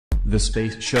The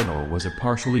Space Shuttle was a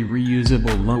partially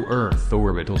reusable low-Earth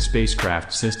orbital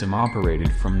spacecraft system operated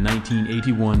from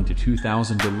 1981 to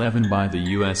 2011 by the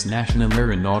U.S. National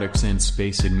Aeronautics and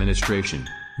Space Administration,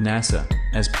 NASA,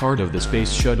 as part of the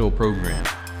Space Shuttle program.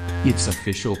 Its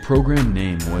official program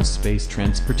name was Space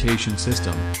Transportation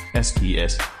System,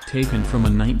 STS, taken from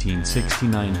a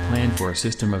 1969 plan for a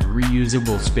system of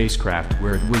reusable spacecraft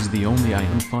where it was the only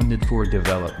item funded for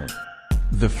development.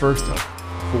 The first of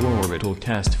 4 orbital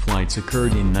test flights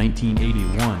occurred in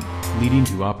 1981, leading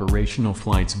to operational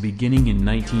flights beginning in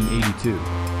 1982.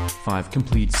 5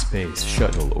 complete Space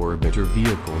Shuttle orbiter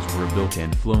vehicles were built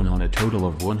and flown on a total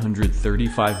of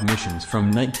 135 missions from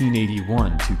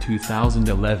 1981 to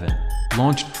 2011,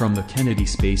 launched from the Kennedy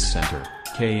Space Center,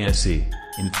 KSC,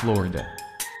 in Florida.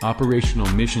 Operational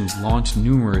missions launched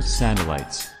numerous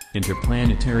satellites,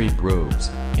 interplanetary probes,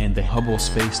 and the Hubble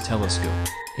Space Telescope,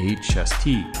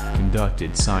 HST,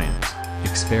 conducted science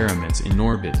experiments in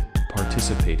orbit,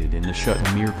 participated in the Shuttle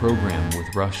Mir program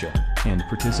with Russia, and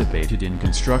participated in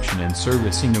construction and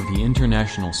servicing of the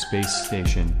International Space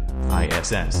Station,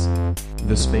 ISS.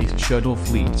 The Space Shuttle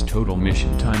fleet's total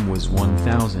mission time was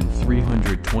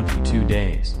 1,322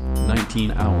 days,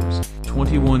 19 hours,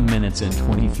 21 minutes and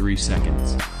 23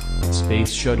 seconds.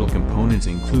 Space Shuttle components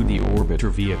include the orbiter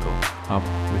vehicle, up,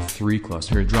 with 3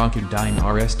 clustered Rocketdyne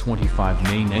RS-25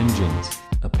 main engines,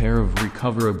 a pair of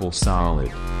recoverable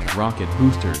solid rocket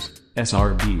boosters,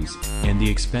 SRBs, and the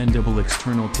expendable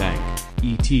external tank,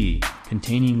 ET,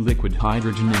 containing liquid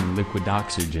hydrogen and liquid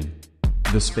oxygen.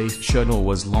 The Space Shuttle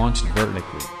was launched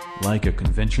vertically, like a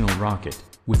conventional rocket,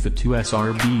 with the 2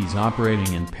 SRBs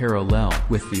operating in parallel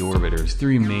with the orbiter's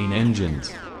 3 main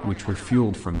engines, which were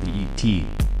fueled from the ET.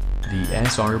 The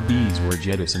SRBs were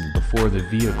jettisoned before the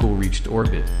vehicle reached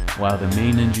orbit, while the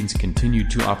main engines continued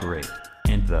to operate,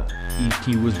 and the ET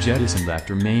was jettisoned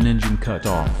after main engine cut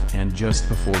off and just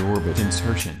before orbit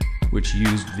insertion, which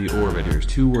used the orbiter's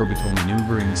 2 orbital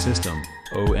maneuvering system,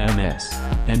 OMS,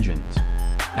 engines.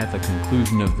 At the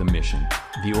conclusion of the mission,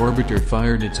 the orbiter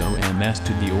fired its OMS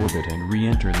to the orbit and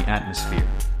re-entered the atmosphere.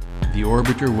 The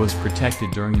orbiter was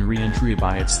protected during re-entry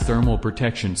by its thermal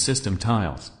protection system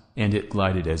tiles, and it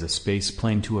glided as a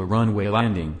spaceplane to a runway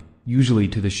landing, usually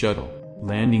to the shuttle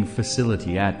landing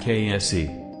facility at KSC,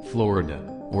 Florida,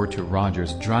 or to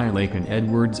Rogers Dry Lake and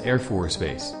Edwards Air Force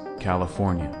Base,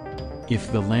 California.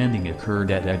 If the landing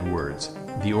occurred at Edwards,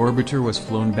 the orbiter was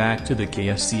flown back to the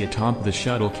KSC atop the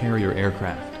shuttle carrier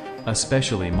aircraft, a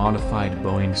specially modified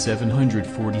Boeing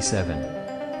 747.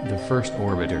 The first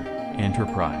orbiter,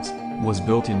 Enterprise, was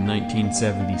built in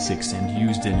 1976 and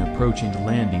used in approach and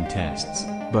landing tests,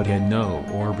 but had no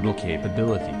orbital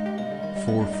capability.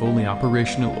 4 fully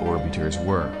operational orbiters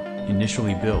were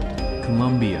initially built: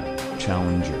 Columbia,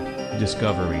 Challenger,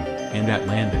 Discovery, and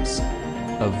Atlantis.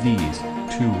 Of these,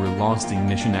 2 were lost in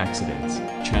mission accidents,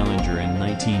 Challenger in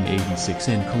 1986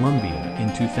 and Columbia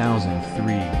in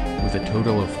 2003, with a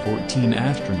total of 14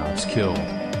 astronauts killed.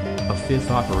 A 5th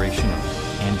operational,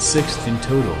 and 6th in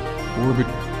total,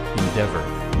 orbiter, Endeavour,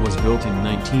 was built in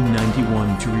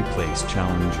 1991 to replace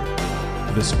Challenger.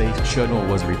 The Space Shuttle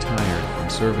was retired from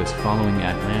service following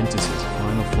Atlantis'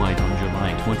 final flight on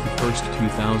July 21,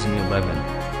 2011.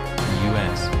 The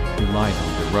U.S. relied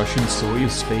on the Russian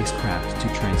Soyuz spacecraft to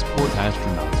transport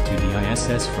astronauts to the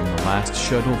ISS from the last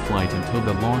shuttle flight until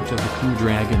the launch of the Crew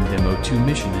Dragon Demo 2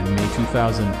 mission in May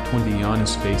 2020 on a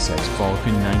SpaceX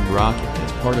Falcon 9 rocket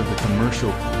as part of the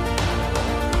commercial